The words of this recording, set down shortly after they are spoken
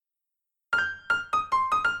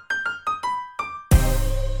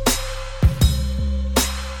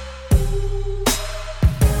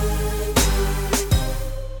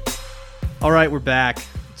All right, we're back.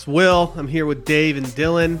 It's Will. I'm here with Dave and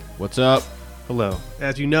Dylan. What's up? Hello.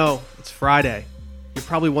 As you know, it's Friday. You're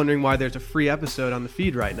probably wondering why there's a free episode on the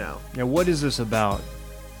feed right now. Yeah, what is this about?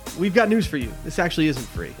 We've got news for you. This actually isn't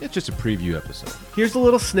free. It's just a preview episode. Here's a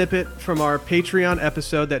little snippet from our Patreon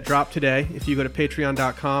episode that dropped today. If you go to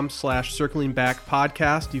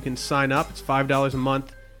patreon.com/circlingbackpodcast, you can sign up. It's $5 a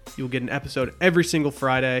month. You'll get an episode every single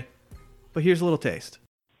Friday. But here's a little taste.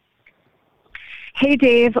 Hey,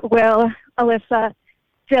 Dave, Will, Alyssa,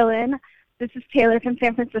 Dylan. This is Taylor from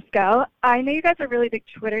San Francisco. I know you guys are really big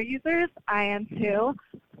Twitter users. I am too.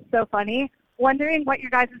 So funny. Wondering what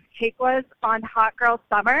your guys' take was on Hot Girl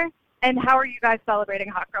Summer, and how are you guys celebrating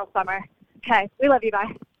Hot Girl Summer? Okay, we love you.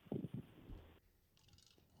 Bye.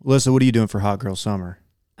 Alyssa, what are you doing for Hot Girl Summer?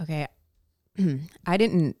 Okay. I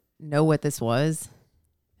didn't know what this was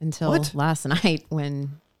until last night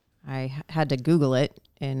when I had to Google it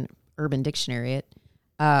and Urban Dictionary it.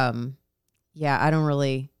 Yeah, I don't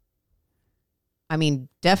really,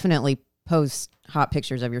 definitely post hot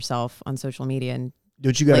pictures of yourself on social media. And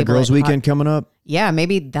don't you got a girls' weekend coming up? Yeah,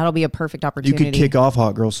 maybe that'll be a perfect opportunity. You could kick off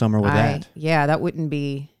Hot Girl Summer with that. Yeah, that wouldn't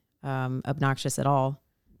be obnoxious at all.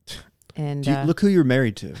 And look who you're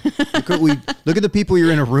married to. Look at the people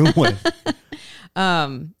you're in a room with.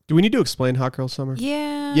 Do we need to explain Hot Girl Summer?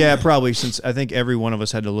 Yeah. Yeah, probably, since I think every one of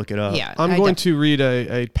us had to look it up. Yeah, I'm going to read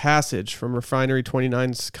a passage from Refinery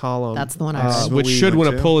 29's column. That's the one I read. Which should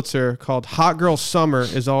win a Pulitzer, called Hot Girl Summer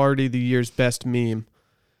is already the year's best meme.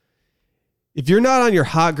 If you're not on your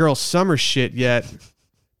Hot Girl Summer shit yet,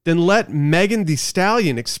 then let Megan Thee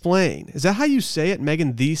Stallion explain. Is that how you say it?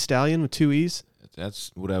 Megan Thee Stallion with two E's?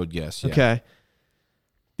 That's what I would guess, yeah. Okay.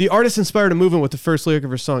 The artist inspired a movement with the first lyric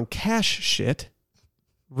of her song, Cash Shit,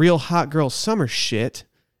 Real Hot Girl Summer Shit,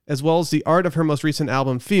 as well as the art of her most recent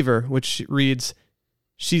album, Fever, which reads,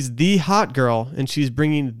 she's the hot girl and she's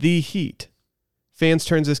bringing the heat. Fans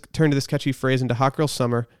turn to this catchy phrase into Hot Girl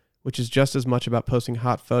Summer, which is just as much about posting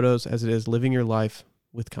hot photos as it is living your life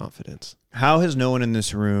with confidence. How has no one in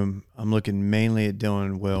this room, I'm looking mainly at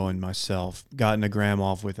Dylan, Will, and myself, gotten a gram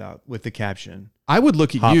off with the caption? I would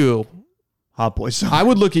look at you. Hot Boy Summer. I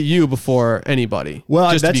would look at you before anybody.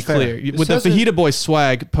 Well, just to be fair. clear. With the Fajita Boy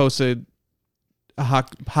swag, posted a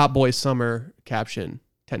hot Boy Summer caption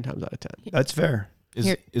 10 times out of 10. That's fair.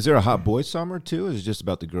 Is there a Hot Boy Summer too? Or is it just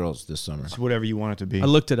about the girls this summer? It's whatever you want it to be. I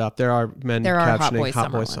looked it up. There are men captioning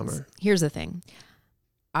Hot Boy Summer. Here's the thing.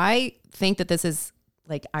 I think that this is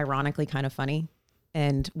ironically kind of funny.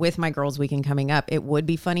 And with my girls' weekend coming up, it would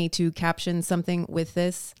be funny to caption something with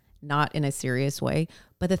this, not in a serious way.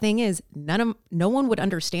 But the thing is, no one would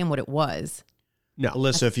understand what it was. No.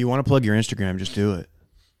 Alyssa, if you want to plug your Instagram, just do it.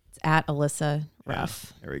 It's at Alyssa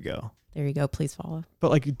Ruff. There we go. There you go. Please follow.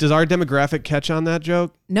 But does our demographic catch on that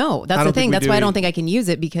joke? No, that's the thing. That's why I don't think I can use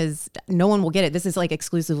it, because no one will get it. This is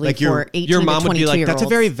exclusively for 18 your mom to 22 would be like, that's a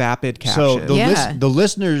year-olds. very vapid caption. So the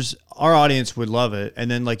listeners, our audience would love it,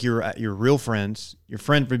 and then your real friends, your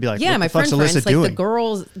friend would be like, yeah, what my the fuck's friends, Alyssa doing? the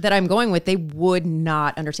girls that I'm going with, they would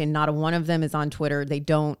not understand. Not one of them is on Twitter. They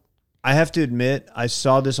don't. I have to admit, I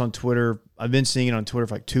saw this on Twitter. I've been seeing it on Twitter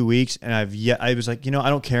for 2 weeks, and I was like, I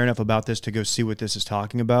don't care enough about this to go see what this is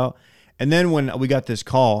talking about. And then when we got this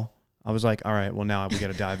call, I was like, all right, well, now we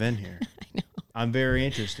got to dive in here. I know. I'm very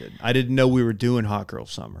interested. I didn't know we were doing Hot Girl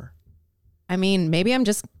Summer. Maybe I'm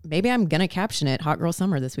going to caption it Hot Girl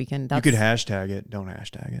Summer this weekend. You could hashtag it. Don't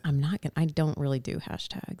hashtag it. I'm not going to. I don't really do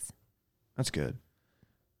hashtags. That's good.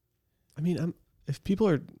 If people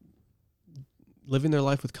are living their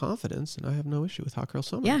life with confidence, and I have no issue with Hot Girl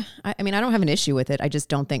Summer. Yeah. I don't have an issue with it. I just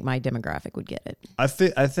don't think my demographic would get it. I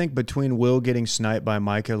think between Will getting sniped by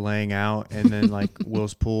Micah laying out and then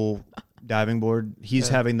Will's pool diving board, he's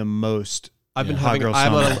having the most.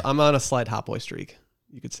 I'm on a slight hot boy streak,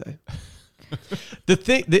 you could say.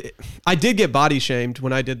 I did get body shamed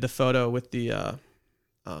when I did the photo with the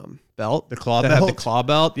belt, the claw belt. Had the claw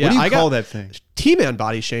belt. Yeah, what do you call that thing? T-Man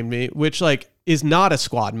body shamed me, which is not a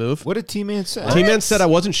squad move. What did T-Man say? T-Man said I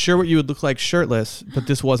wasn't sure what you would look like shirtless, but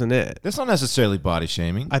this wasn't it. That's not necessarily body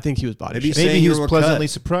shaming. I think he was body shaming. Maybe he was pleasantly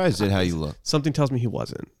surprised at how you look. Something tells me he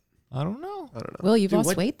wasn't. I don't know. Well, you've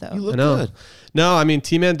lost weight though. You look good. No,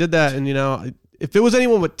 T-Man did that, and if it was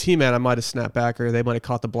anyone but T-Man, I might have snapped back or they might have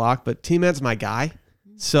caught the block. But T-Man's my guy,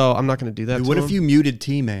 so I'm not going to do that. Dude, what if you muted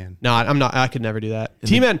T-Man? No, I'm not. I could never do that.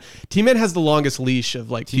 T-Man has the longest leash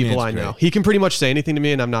of people I know. He can pretty much say anything to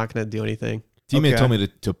me, and I'm not going to do anything. T-Man told me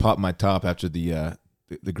to pop my top after the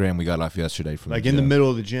gram we got off yesterday from in the middle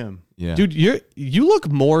of the gym. Yeah, dude, you look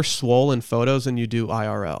more swole in photos than you do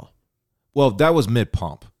IRL. Well, that was mid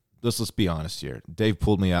pump. Let's be honest here. Dave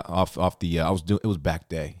pulled me off the. It was back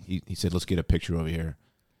day. He said, "Let's get a picture over here."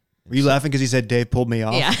 Were you laughing because he said Dave pulled me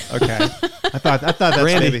off? Yeah. Okay. I thought that's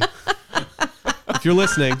Randy. maybe. If you're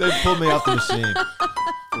listening, They pulled me off the machine.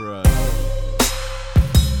 For,